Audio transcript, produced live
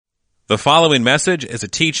The following message is a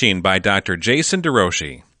teaching by Dr. Jason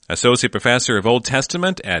DeRouchie, Associate Professor of Old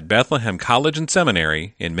Testament at Bethlehem College and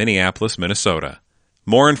Seminary in Minneapolis, Minnesota.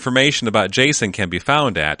 More information about Jason can be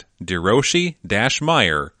found at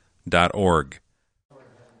derouchie-meyer.org.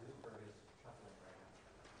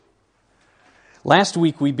 Last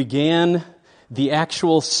week we began the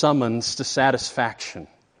actual summons to satisfaction.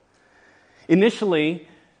 Initially,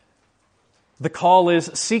 the call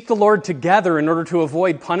is seek the Lord together in order to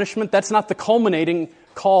avoid punishment. That's not the culminating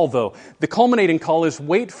call, though. The culminating call is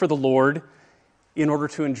wait for the Lord in order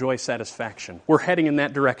to enjoy satisfaction. We're heading in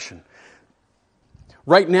that direction.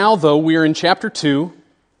 Right now, though, we are in chapter 2,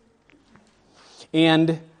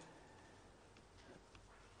 and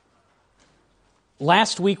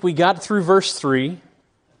last week we got through verse 3,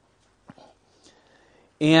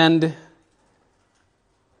 and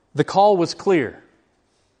the call was clear.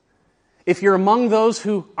 If you're among those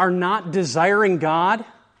who are not desiring God,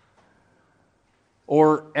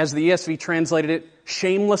 or as the ESV translated it,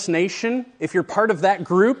 shameless nation, if you're part of that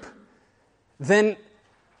group, then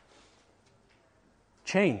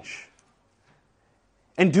change.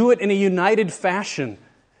 And do it in a united fashion.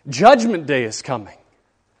 Judgment Day is coming.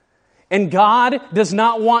 And God does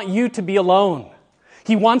not want you to be alone.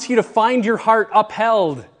 He wants you to find your heart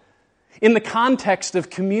upheld in the context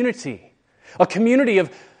of community. A community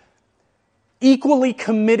of equally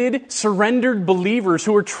committed, surrendered believers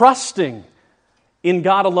who are trusting in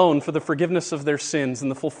God alone for the forgiveness of their sins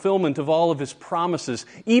and the fulfillment of all of His promises,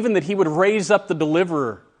 even that He would raise up the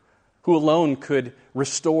deliverer who alone could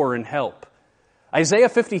restore and help. Isaiah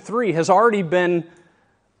 53 has already been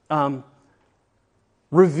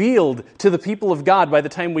revealed to the people of God by the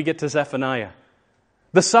time we get to Zephaniah.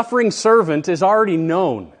 The suffering servant is already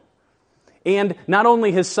known. And not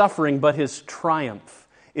only his suffering, but his triumph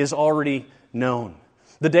is already known.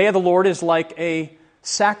 The day of the Lord is like a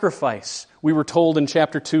sacrifice, we were told in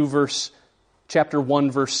chapter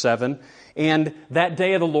 1, verse 7. And that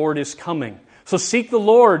day of the Lord is coming. So seek the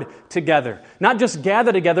Lord together. Not just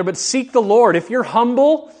gather together, but seek the Lord. If you're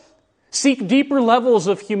humble, seek deeper levels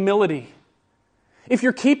of humility. If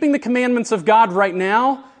you're keeping the commandments of God right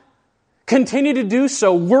now, continue to do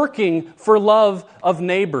so, working for love of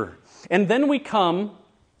neighbor. And then we come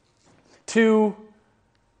to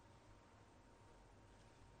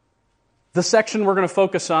the section we're going to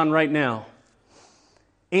focus on right now.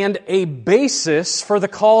 And a basis for the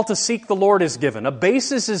call to seek the Lord is given. A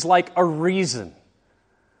basis is like a reason.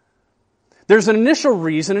 There's an initial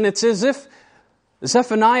reason, and it's as if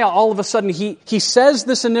Zephaniah, all of a sudden, he says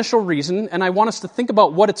this initial reason, and I want us to think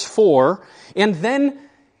about what it's for, and then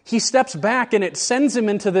he steps back, and it sends him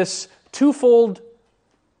into this twofold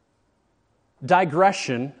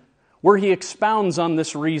digression where he expounds on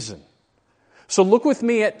this reason. So look with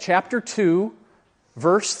me at chapter 2,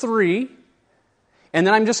 verse 3, and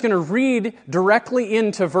then I'm just going to read directly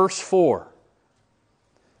into verse 4.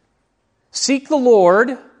 Seek the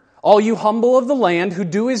Lord, all you humble of the land who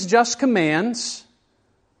do His just commands.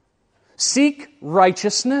 Seek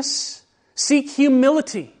righteousness. Seek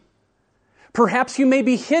humility. Perhaps you may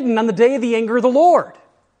be hidden on the day of the anger of the Lord.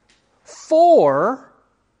 For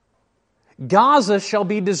Gaza shall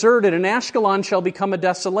be deserted, and Ashkelon shall become a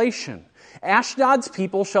desolation. Ashdod's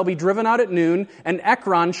people shall be driven out at noon, and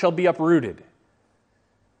Ekron shall be uprooted.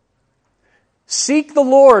 Seek the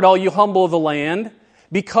Lord, all you humble of the land,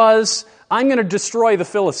 because I'm going to destroy the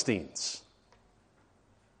Philistines.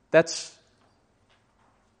 That's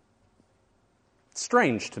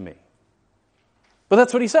strange to me. But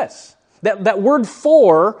that's what he says. That word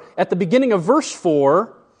for, at the beginning of verse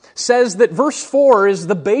 4, says that verse 4 is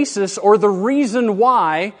the basis or the reason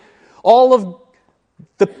why all of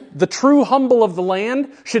the true humble of the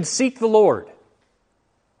land should seek the Lord.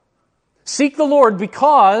 Seek the Lord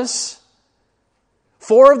because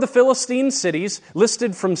 4 of the Philistine cities,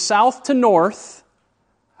 listed from south to north,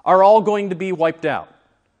 are all going to be wiped out.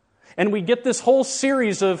 And we get this whole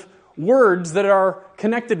series of words that are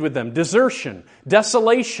connected with them. Desertion,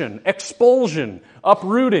 desolation, expulsion,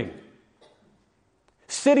 uprooting.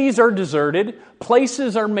 Cities are deserted,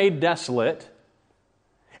 places are made desolate,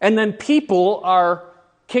 and then people are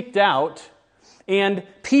kicked out, and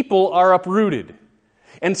people are uprooted.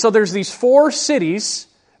 And so there's these 4 cities,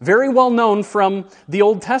 very well known from the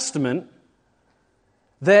Old Testament,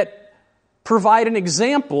 that provide an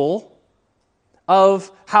example of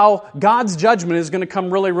how God's judgment is going to come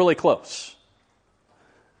really, really close.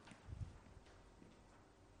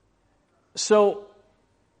 So,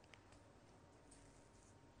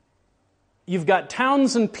 you've got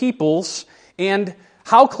towns and peoples, and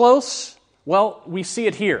how close? Well, we see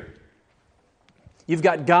it here. You've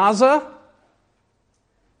got Gaza,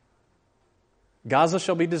 Gaza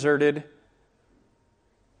shall be deserted.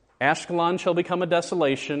 Ashkelon shall become a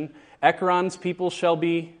desolation. Ekron's people shall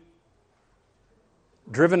be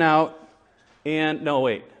driven out.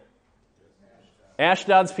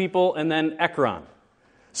 Ashdod's people, and then Ekron.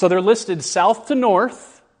 So they're listed south to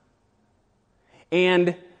north,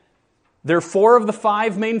 and they're 4 of the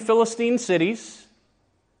 5 main Philistine cities.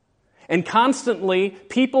 And constantly,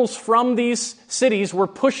 peoples from these cities were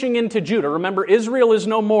pushing into Judah. Remember, Israel is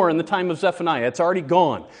no more in the time of Zephaniah. It's already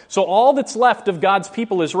gone. So all that's left of God's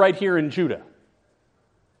people is right here in Judah.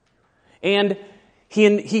 And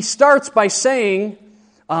he starts by saying,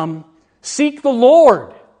 seek the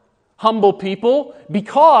Lord, humble people,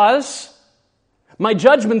 because my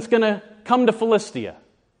judgment's going to come to Philistia.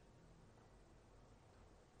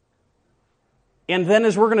 And then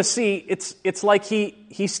as we're going to see, it's like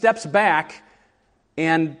he steps back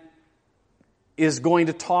and is going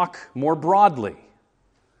to talk more broadly.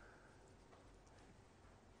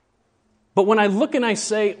 But when I look and I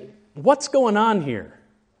say, what's going on here?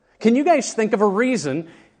 Can you guys think of a reason?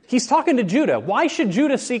 He's talking to Judah. Why should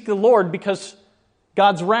Judah seek the Lord? Because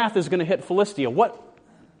God's wrath is going to hit Philistia.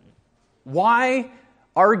 Why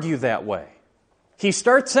argue that way? He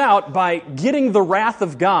starts out by getting the wrath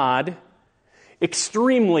of God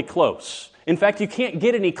extremely close. In fact, you can't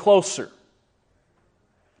get any closer.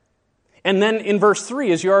 And then in verse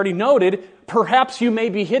 3, as you already noted, perhaps you may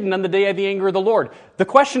be hidden on the day of the anger of the Lord. The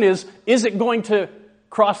question is it going to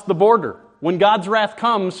cross the border? When God's wrath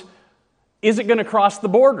comes, is it going to cross the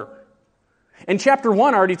border? And chapter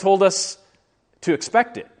 1 already told us to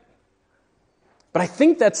expect it. But I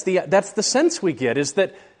think that's the sense we get, is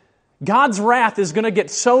that God's wrath is going to get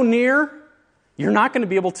so near, you're not going to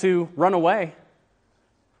be able to run away.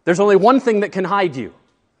 There's only one thing that can hide you.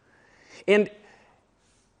 And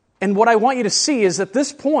what I want you to see is at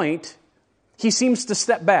this point, he seems to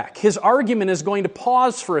step back. His argument is going to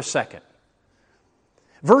pause for a second.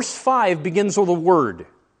 Verse 5 begins with a word,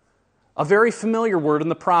 a very familiar word in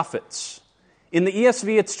the prophets. In the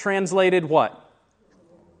ESV, it's translated what?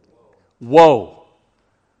 Woe.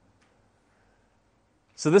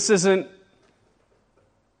 So this isn't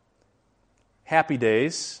Happy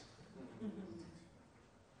Days.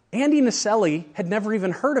 Andy Naselli had never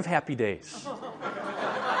even heard of Happy Days.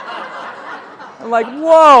 I'm like,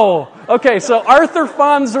 whoa. Okay, so Arthur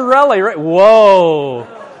Fonzarelli, right? Whoa.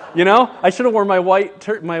 You know, I should have worn my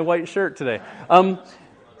white shirt today. No,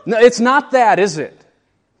 it's not that, is it?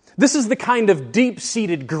 This is the kind of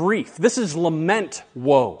deep-seated grief. This is lament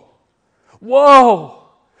woe. Whoa.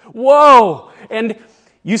 Whoa. And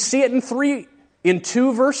you see it in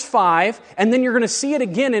 2 verse 5, and then you're going to see it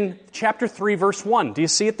again in chapter 3 verse 1. Do you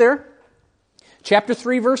see it there? Chapter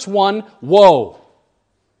 3 verse 1, woe.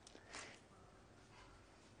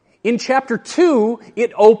 In chapter 2,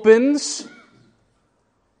 it opens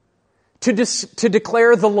to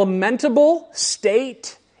declare the lamentable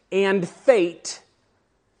state and fate,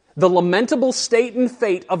 of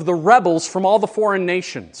the rebels from all the foreign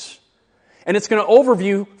nations. And it's going to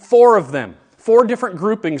overview 4 of them, 4 different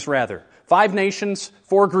groupings rather. 5 nations,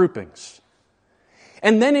 4 groupings.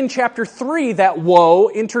 And then in chapter 3, that woe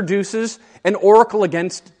introduces an oracle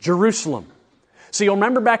against Jerusalem. So you'll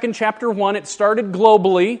remember back in chapter 1, it started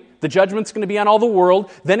globally. The judgment's going to be on all the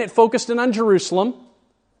world. Then it focused in on Jerusalem.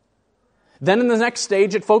 Then in the next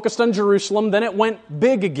stage, it focused on Jerusalem. Then it went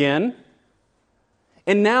big again.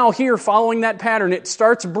 And now here, following that pattern, it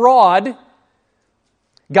starts broad,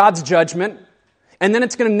 God's judgment, and then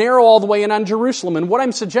it's going to narrow all the way in on Jerusalem. And what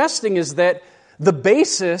I'm suggesting is that the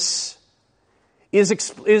basis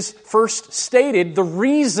is first stated. The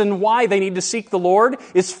reason why they need to seek the Lord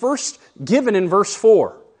is first given in verse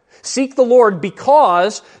 4. Seek the Lord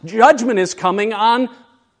because judgment is coming on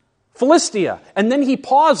Philistia. And then he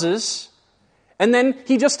pauses, and then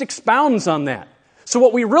he just expounds on that. So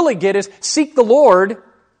what we really get is seek the Lord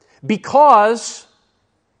because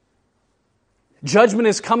judgment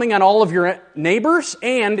is coming on all of your neighbors,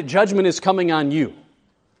 and judgment is coming on you.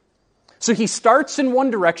 So he starts in one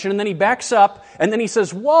direction, and then he backs up, and then he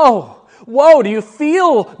says, whoa, whoa, do you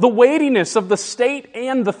feel the weightiness of the state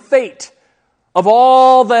and the fate of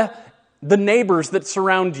all the neighbors that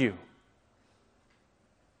surround you?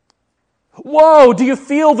 Whoa, do you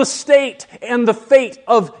feel the state and the fate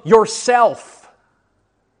of yourself?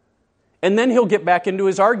 And then he'll get back into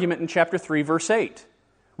his argument in chapter 3, verse 8,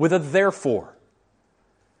 with a therefore.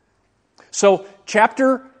 So,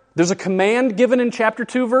 there's a command given in chapter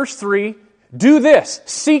 2, verse 3. Do this,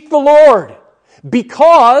 seek the Lord,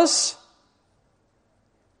 because,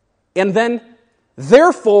 and then,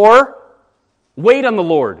 therefore, wait on the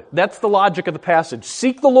Lord. That's the logic of the passage.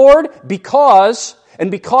 Seek the Lord because,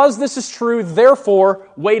 And because this is true, therefore,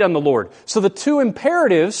 wait on the Lord. So the two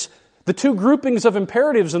imperatives, the two groupings of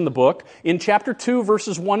imperatives in the book, in chapter 2,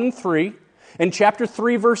 verses 1 and 3, and chapter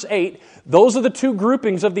 3, verse 8, those are the two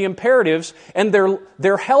groupings of the imperatives, and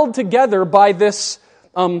they're held together by this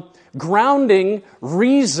grounding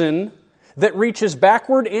reason that reaches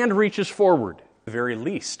backward and reaches forward. At the very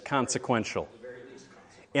least, consequential.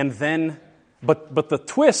 And then, but the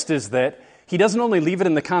twist is that he doesn't only leave it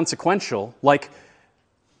in the consequential, like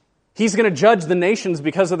he's going to judge the nations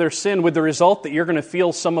because of their sin with the result that you're going to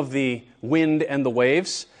feel some of the wind and the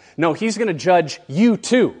waves. No, he's going to judge you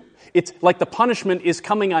too. It's like the punishment is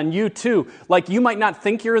coming on you too. Like you might not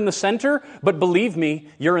think you're in the center, but believe me,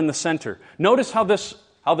 you're in the center. Notice how this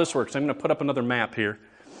works. I'm going to put up another map here.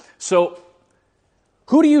 So,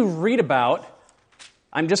 who do you read about?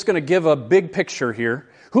 I'm just going to give a big picture here.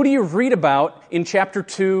 Who do you read about in chapter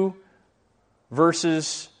 2,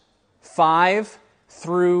 verses 5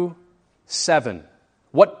 through 7?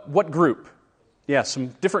 What group? Yeah, some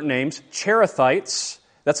different names. Cherethites.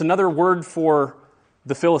 That's another word for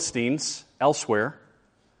the Philistines elsewhere.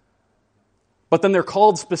 But then they're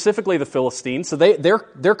called specifically the Philistines. So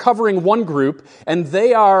they're covering one group, and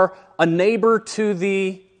they are a neighbor to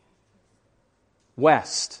the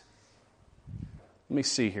west. Let me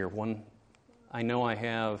see here. One, I know I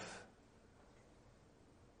have.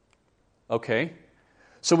 Okay.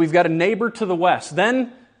 So we've got a neighbor to the west.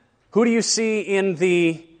 Then, who do you see in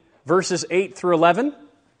the verses 8 through 11?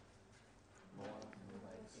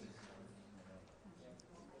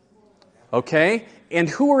 Okay. And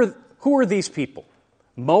who are these people?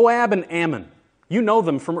 Moab and Ammon. You know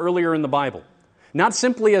them from earlier in the Bible. Not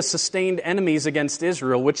simply as sustained enemies against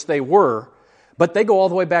Israel, which they were, but they go all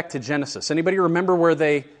the way back to Genesis. Anybody remember where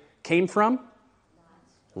they came from?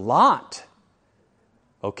 Lot.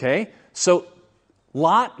 Okay. So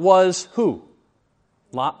Lot was who?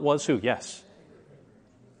 Lot was who? Yes.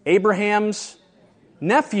 Abraham's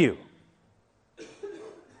nephew.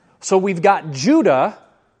 So we've got Judah,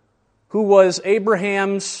 who was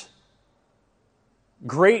Abraham's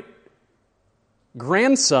great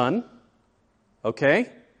grandson. Okay?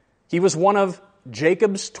 He was one of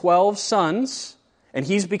Jacob's 12 sons, and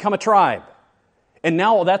he's become a tribe. And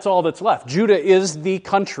now that's all that's left. Judah is the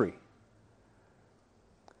country.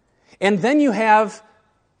 And then you have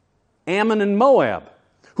Ammon and Moab,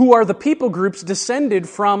 who are the people groups descended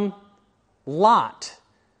from Lot.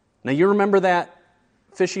 Now you remember that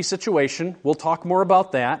fishy situation. We'll talk more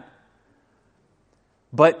about that.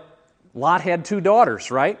 But Lot had 2 daughters,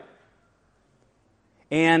 right?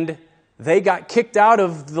 And they got kicked out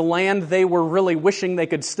of the land they were really wishing they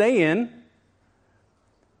could stay in.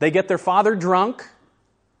 They get their father drunk.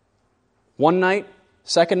 One night,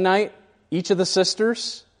 second night, each of the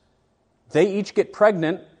sisters, they each get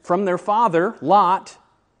pregnant from their father, Lot,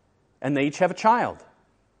 and they each have a child.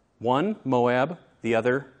 One, Moab, the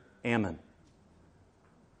other, Ammon.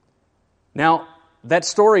 Now, that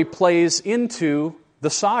story plays into the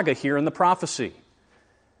saga here in the prophecy,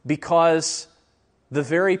 because the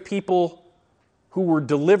very people who were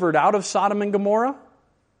delivered out of Sodom and Gomorrah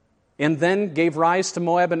and then gave rise to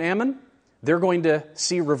Moab and Ammon, they're going to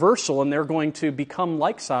see reversal and they're going to become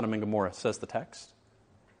like Sodom and Gomorrah, says the text.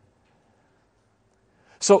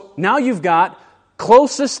 So now you've got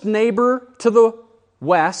closest neighbor to the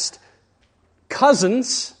west,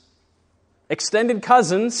 cousins, extended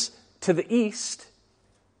cousins to the east.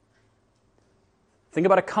 Think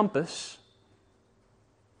about a compass.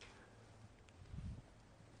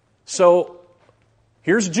 So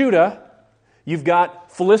here's Judah. You've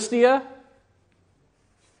got Philistia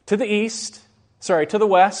to the to the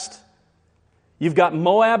west. You've got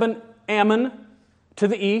Moab and Ammon to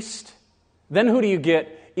the east. Then who do you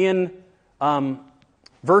get in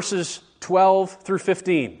verses 12 through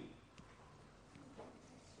 15?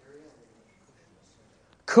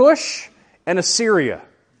 Cush and Assyria.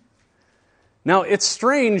 Now, it's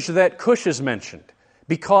strange that Cush is mentioned,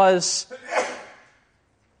 because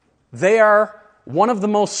they are one of the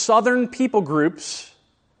most southern people groups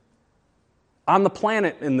on the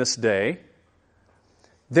planet in this day.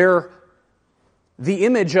 They're the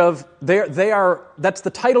image of, that's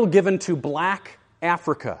the title given to Black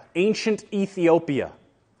Africa, ancient Ethiopia.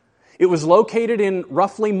 It was located in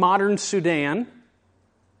roughly modern Sudan.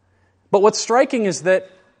 But what's striking is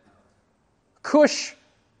that Cush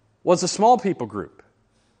was a small people group.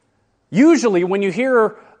 Usually when you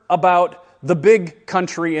hear about the big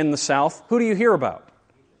country in the south, who do you hear about?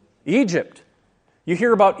 Egypt. You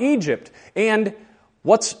hear about Egypt. And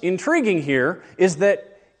what's intriguing here is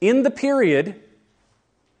that in the period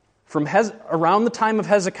from around the time of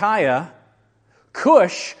Hezekiah,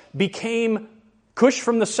 Cush became Cush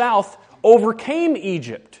from the south overcame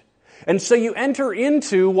Egypt. And so you enter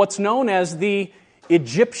into what's known as the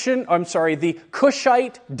Cushite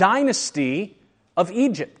dynasty of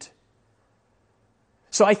Egypt.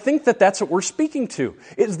 So I think that that's what we're speaking to,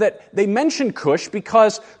 is that they mention Cush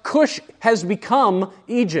because Cush has become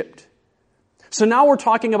Egypt. So now we're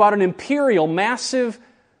talking about an imperial, massive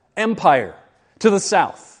empire to the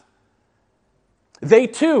south. They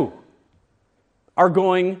too are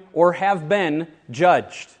going or have been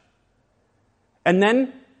judged. And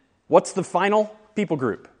then, what's the final people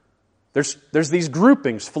group? There's these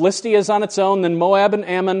groupings. Philistia is on its own, then Moab and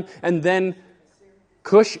Ammon, and then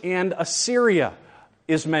Cush and Assyria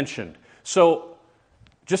is mentioned. So,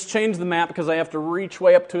 just change the map because I have to reach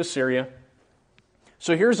way up to Assyria.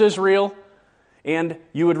 So here's Israel. And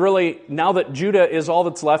you would really, now that Judah is all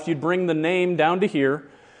that's left, you'd bring the name down to here.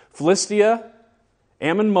 Philistia,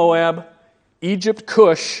 Ammon, Moab, Egypt,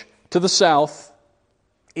 Cush to the south,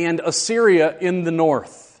 and Assyria in the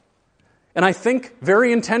north. And I think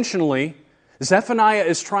very intentionally, Zephaniah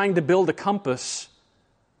is trying to build a compass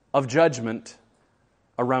of judgment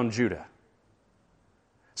around Judah.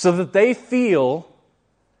 So that they feel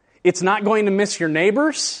it's not going to miss your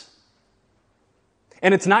neighbors,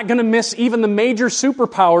 and it's not going to miss even the major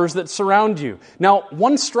superpowers that surround you. Now,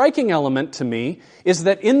 one striking element to me is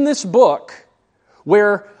that in this book,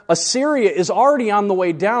 where Assyria is already on the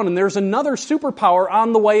way down and there's another superpower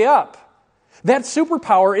on the way up, that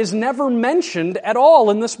superpower is never mentioned at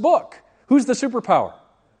all in this book. Who's the superpower?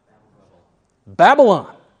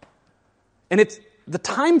 Babylon. And it's the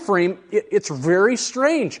time frame, it's very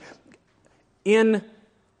strange. In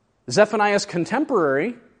Zephaniah's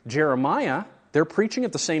contemporary, Jeremiah, they're preaching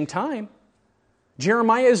at the same time.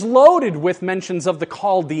 Jeremiah is loaded with mentions of the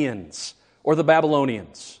Chaldeans or the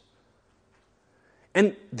Babylonians.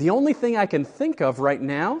 And the only thing I can think of right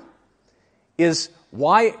now is,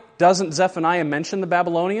 why doesn't Zephaniah mention the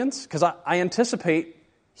Babylonians? Because I anticipate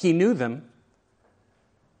he knew them.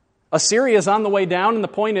 Assyria is on the way down, and the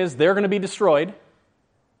point is they're going to be destroyed.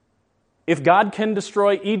 If God can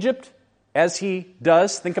destroy Egypt, as He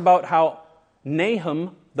does, think about how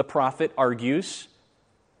Nahum the prophet argues.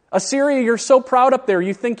 Assyria, you're so proud up there,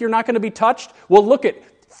 you think you're not going to be touched? Well, look at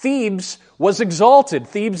Thebes was exalted.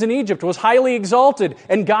 Thebes in Egypt was highly exalted,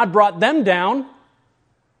 and God brought them down.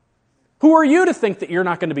 Who are you to think that you're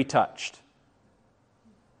not going to be touched?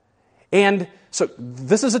 And so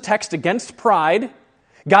this is a text against pride.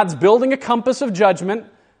 God's building a compass of judgment.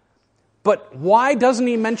 But why doesn't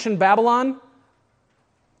He mention Babylon?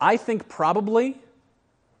 I think probably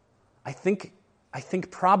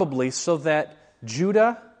so that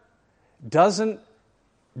Judah doesn't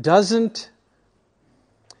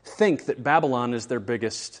think that Babylon is their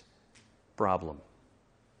biggest problem.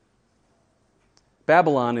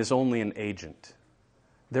 Babylon is only an agent.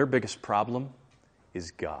 Their biggest problem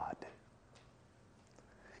is God.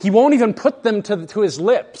 He won't even put them to His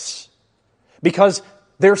lips because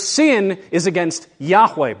their sin is against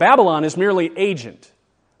Yahweh. Babylon is merely agent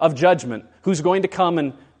of judgment who's going to come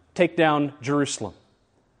and take down Jerusalem.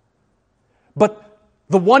 But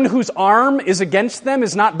the one whose arm is against them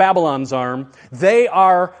is not Babylon's arm. They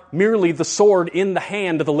are merely the sword in the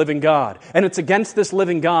hand of the living God. And it's against this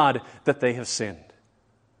living God that they have sinned.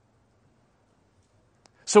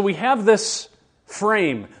 So we have this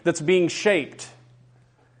frame that's being shaped.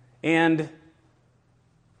 And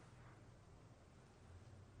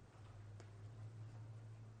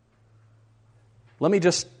let me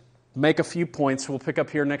just make a few points. We'll pick up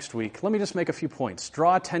here next week. Let me just make a few points.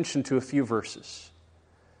 Draw attention to a few verses.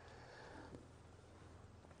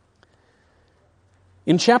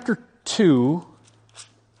 In chapter 2,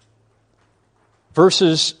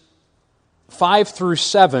 verses 5 through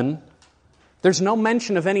 7, there's no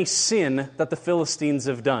mention of any sin that the Philistines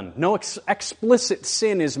have done. No explicit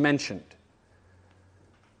sin is mentioned.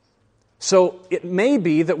 So it may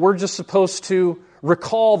be that we're just supposed to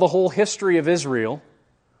recall the whole history of Israel.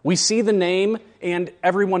 We see the name and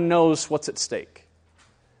everyone knows what's at stake.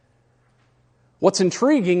 What's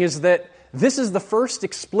intriguing is that this is the first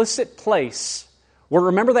explicit place where,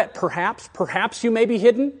 remember that perhaps you may be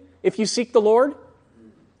hidden if you seek the Lord?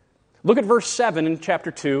 Look at verse 7 in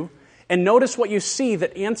chapter 2 and notice what you see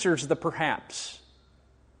that answers the perhaps.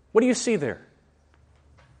 What do you see there?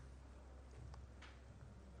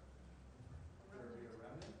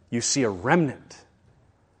 You see a remnant.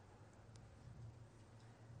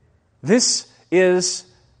 This is,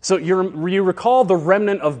 so you recall the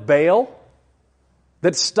remnant of Baal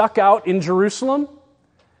that stuck out in Jerusalem?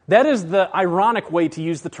 That is the ironic way to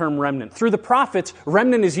use the term remnant. Through the prophets,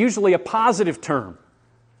 remnant is usually a positive term.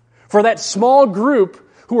 For that small group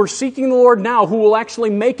who are seeking the Lord now, who will actually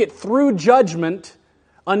make it through judgment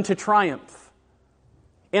unto triumph.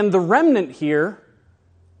 And the remnant here,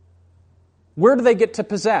 where do they get to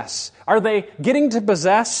possess? Are they getting to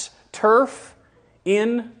possess turf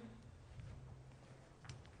in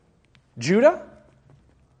Judah?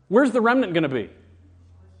 Where's the remnant going to be?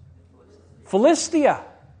 Philistia.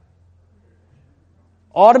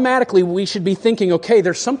 Automatically, we should be thinking, okay,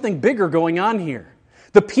 there's something bigger going on here.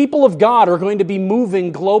 The people of God are going to be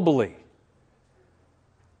moving globally.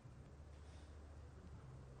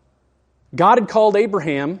 God had called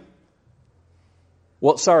Adam,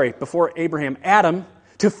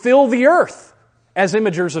 to fill the earth as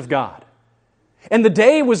imagers of God. And the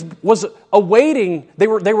day was awaiting, they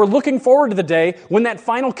were looking forward to the day when that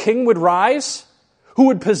final king would rise, who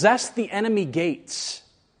would possess the enemy gates.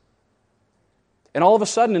 And all of a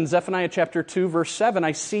sudden in Zephaniah chapter 2, verse 7,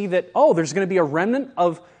 I see that, there's going to be a remnant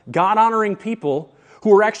of God-honoring people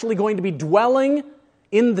who are actually going to be dwelling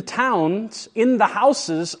in the towns, in the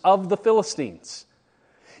houses of the Philistines.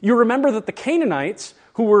 You remember that the Canaanites,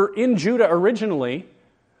 who were in Judah originally,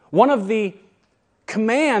 one of the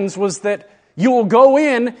commands was that you will go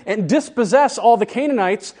in and dispossess all the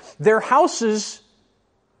Canaanites. Their houses,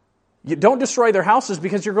 you don't destroy their houses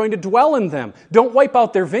because you're going to dwell in them. Don't wipe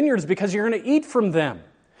out their vineyards because you're going to eat from them.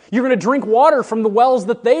 You're going to drink water from the wells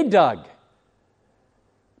that they dug.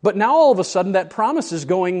 But now all of a sudden that promise is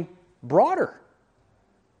going broader.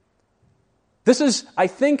 This is, I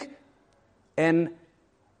think,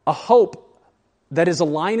 a hope that is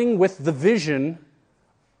aligning with the vision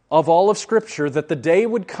of all of Scripture that the day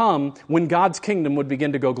would come when God's kingdom would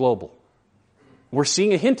begin to go global. We're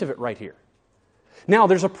seeing a hint of it right here. Now,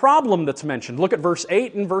 there's a problem that's mentioned. Look at verse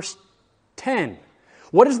 8 and verse 10.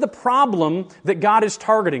 What is the problem that God is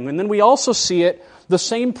targeting? And then we also see it, the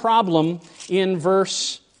same problem, in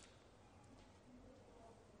verse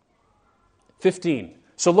 15.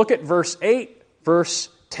 So look at verse 8, verse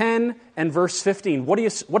 10, and verse 15.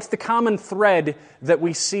 What's the common thread that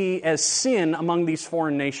we see as sin among these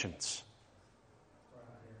foreign nations?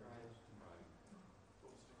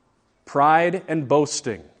 Pride and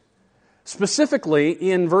boasting. Specifically,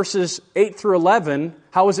 in verses 8 through 11,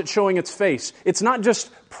 how is it showing its face? It's not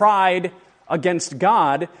just pride against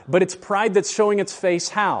God, but it's pride that's showing its face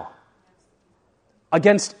how?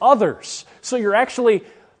 Against others. So you're actually,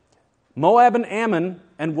 Moab and Ammon,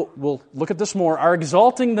 and we'll look at this more, are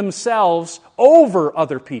exalting themselves over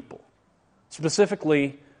other people.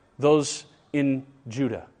 Specifically, those in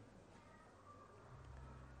Judah.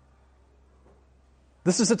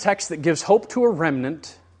 This is a text that gives hope to a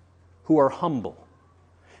remnant who are humble.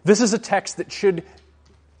 This is a text that should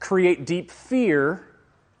create deep fear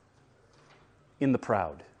in the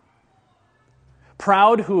proud.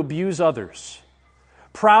 Proud who abuse others.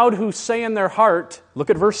 Proud who say in their heart, look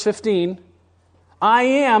at verse 15, I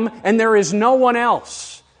am and there is no one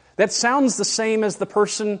else. That sounds the same as the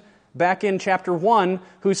person back in chapter 1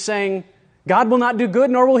 who's saying, God will not do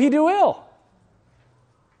good nor will He do ill.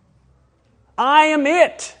 I am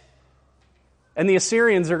it. And the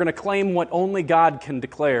Assyrians are going to claim what only God can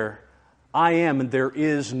declare. I am, and there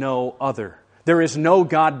is no other. There is no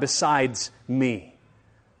God besides me.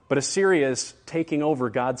 But Assyria is taking over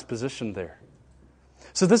God's position there.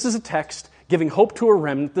 So this is a text giving hope to a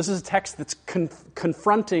remnant. This is a text that's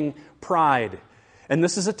confronting pride. And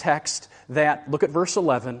this is a text that, look at verse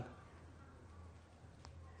 11,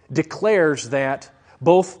 declares that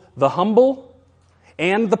both the humble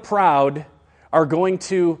and the proud are going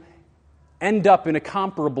to end up in a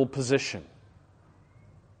comparable position.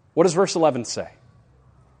 What does verse 11 say?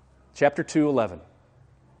 Chapter 2, 11.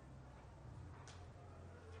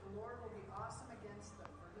 The Lord will be awesome against them,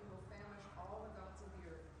 for He will famish all the gods of the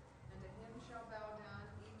earth, and to Him shall bow down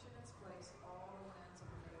each in its place all the lands of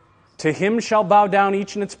the nations. To Him shall bow down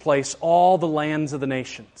each in its place all the lands of the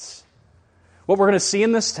nations. What we're going to see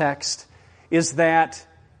in this text is that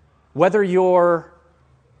whether you're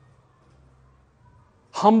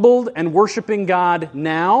humbled and worshiping God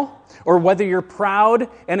now, or whether you're proud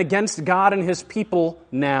and against God and His people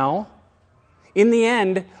now, in the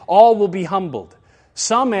end, all will be humbled.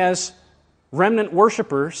 Some as remnant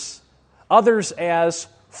worshipers, others as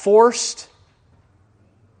forced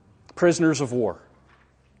prisoners of war.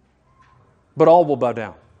 But all will bow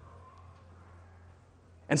down.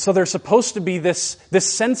 And so there's supposed to be this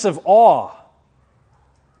sense of awe,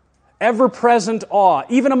 ever-present awe,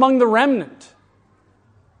 even among the remnant,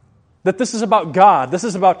 that this is about God, this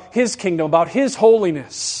is about His kingdom, about His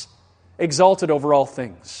holiness, exalted over all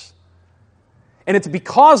things. And it's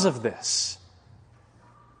because of this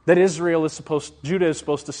that Judah is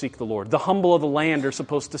supposed to seek the Lord. The humble of the land are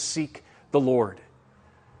supposed to seek the Lord.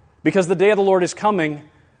 Because the day of the Lord is coming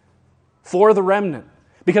for the remnant.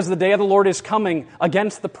 Because the day of the Lord is coming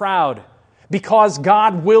against the proud. Because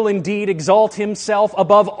God will indeed exalt Himself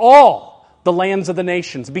above all the lands of the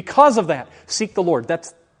nations. Because of that, seek the Lord.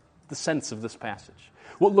 That's the sense of this passage.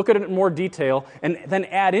 We'll look at it in more detail and then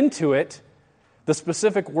add into it the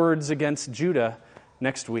specific words against Judah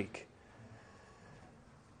next week.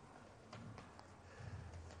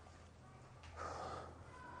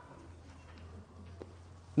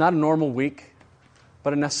 Not a normal week,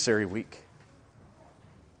 but a necessary week.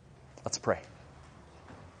 Let's pray.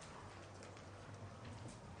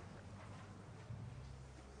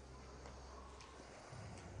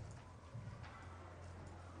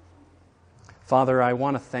 Father, I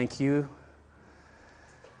want to thank You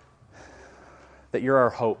that You're our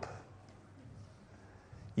hope.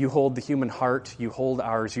 You hold the human heart. You hold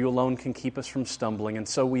ours. You alone can keep us from stumbling. And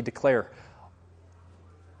so we declare,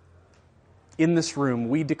 in this room,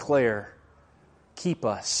 we declare, keep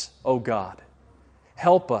us, O God.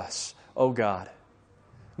 Help us, O God.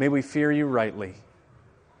 May we fear You rightly.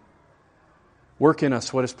 Work in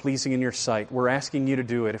us what is pleasing in Your sight. We're asking You to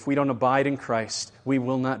do it. If we don't abide in Christ, we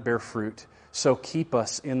will not bear fruit. So keep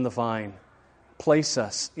us in the vine. Place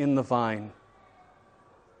us in the vine.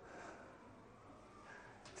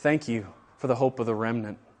 Thank You for the hope of the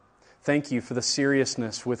remnant. Thank You for the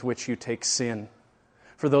seriousness with which You take sin.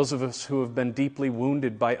 For those of us who have been deeply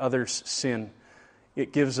wounded by others' sin,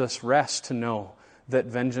 it gives us rest to know that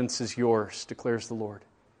vengeance is Yours, declares the Lord.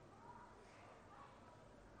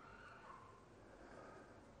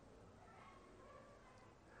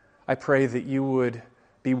 I pray that You would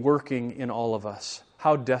be working in all of us.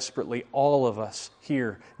 How desperately all of us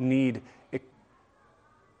here need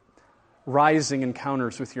rising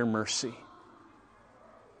encounters with Your mercy,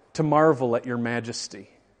 to marvel at Your majesty,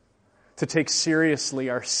 to take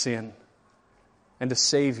seriously our sin, and to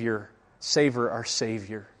savor our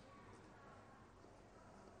Savior.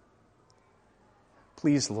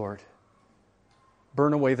 Please, Lord,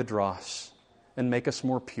 burn away the dross and make us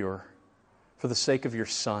more pure for the sake of Your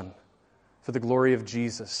Son, for the glory of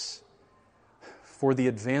Jesus, for the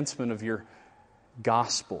advancement of Your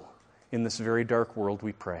gospel in this very dark world,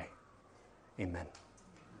 we pray. Amen.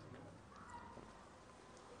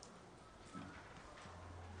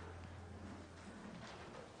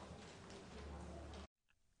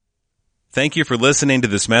 Thank you for listening to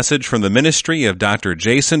this message from the ministry of Dr.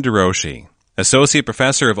 Jason DeRouchie, Associate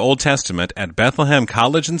Professor of Old Testament at Bethlehem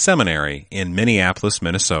College and Seminary in Minneapolis,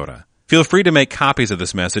 Minnesota. Feel free to make copies of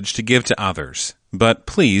this message to give to others, but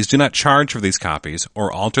please do not charge for these copies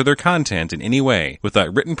or alter their content in any way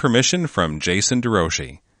without written permission from Jason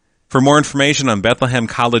DeRouchie. For more information on Bethlehem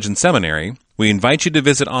College and Seminary, we invite you to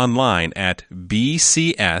visit online at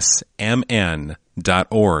bcsmn.org.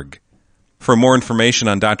 For more information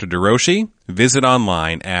on Dr. DeRouchie, visit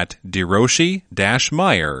online at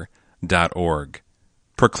derouchie-meyer.org.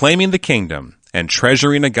 Proclaiming the kingdom and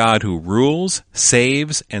treasuring a God who rules,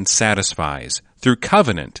 saves, and satisfies through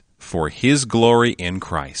covenant for His glory in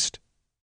Christ.